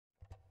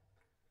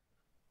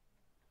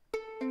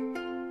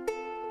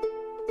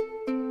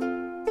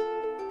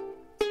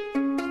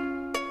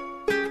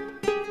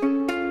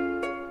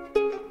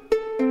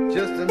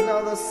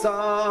another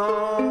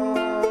song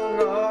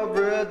of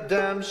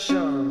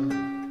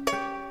redemption.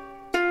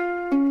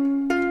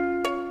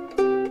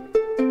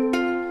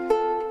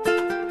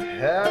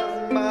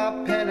 Has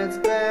my penance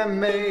been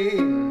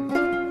made?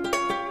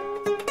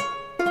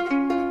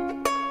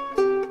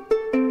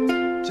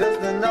 Just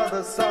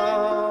another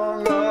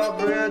song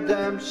of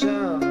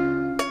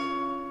redemption.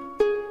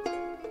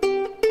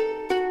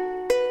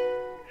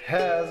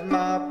 Has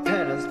my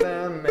penance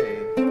been made?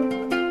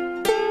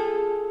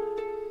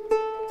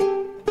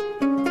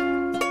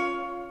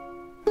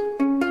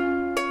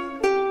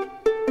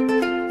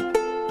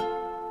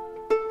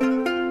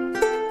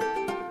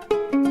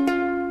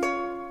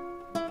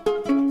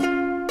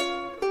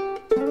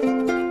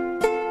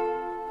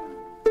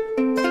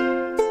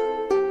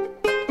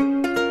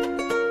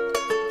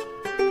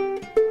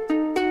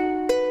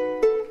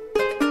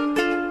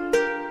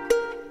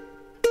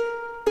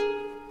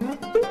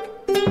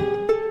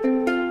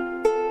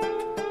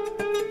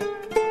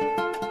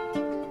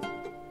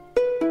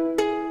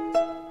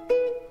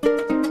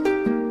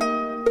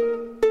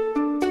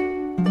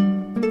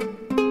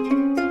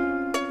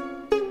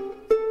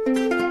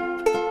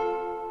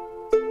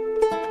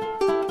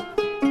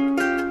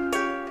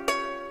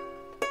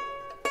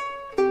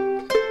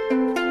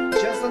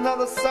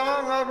 Another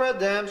song of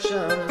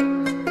redemption.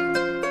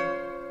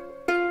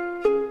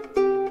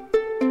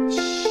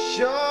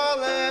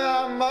 Surely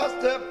I must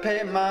have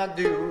paid my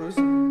dues.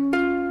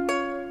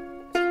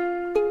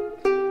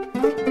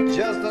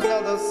 Just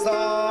another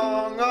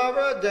song of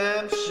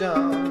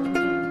redemption.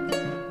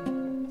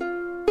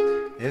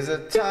 Is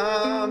it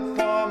time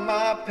for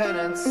my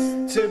penance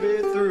to be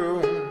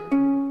through?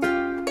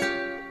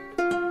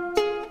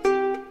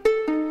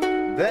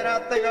 Then I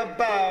think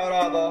about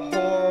all the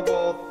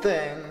horrible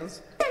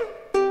things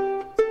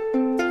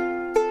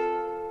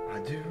I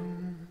do,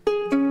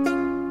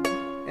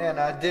 and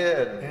I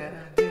did, and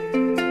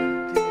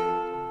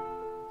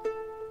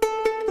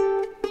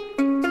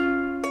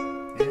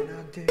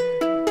I did,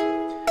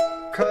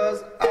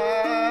 'cause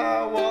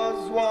I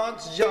was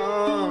once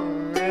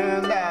young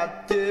and I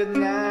did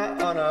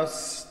not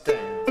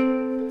understand.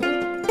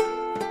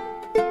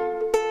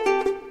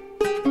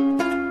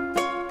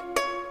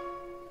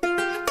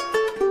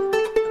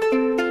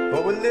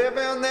 But we live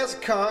in this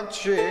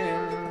country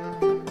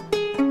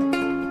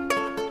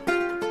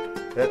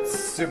that's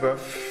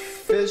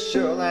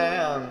superficial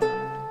and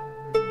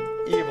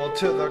evil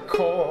to the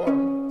core,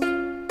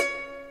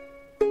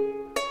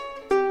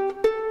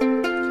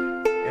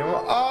 and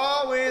we're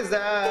always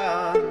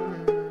at,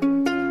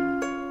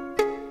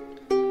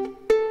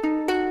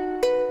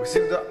 we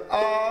seem to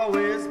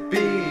always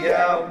be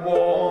at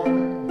war.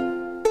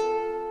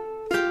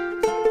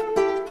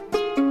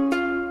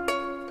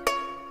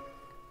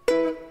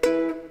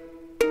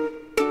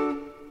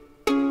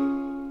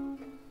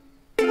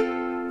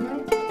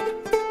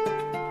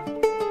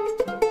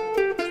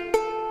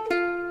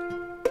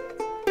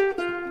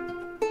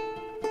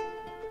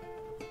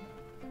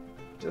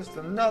 Just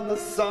another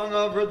song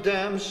of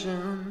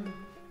redemption.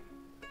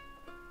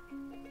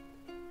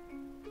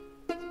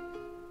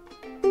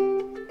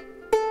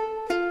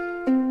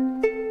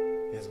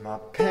 Is my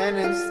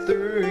penance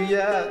through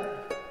yet?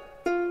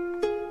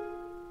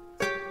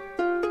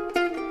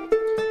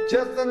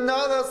 Just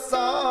another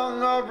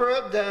song of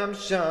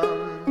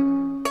redemption.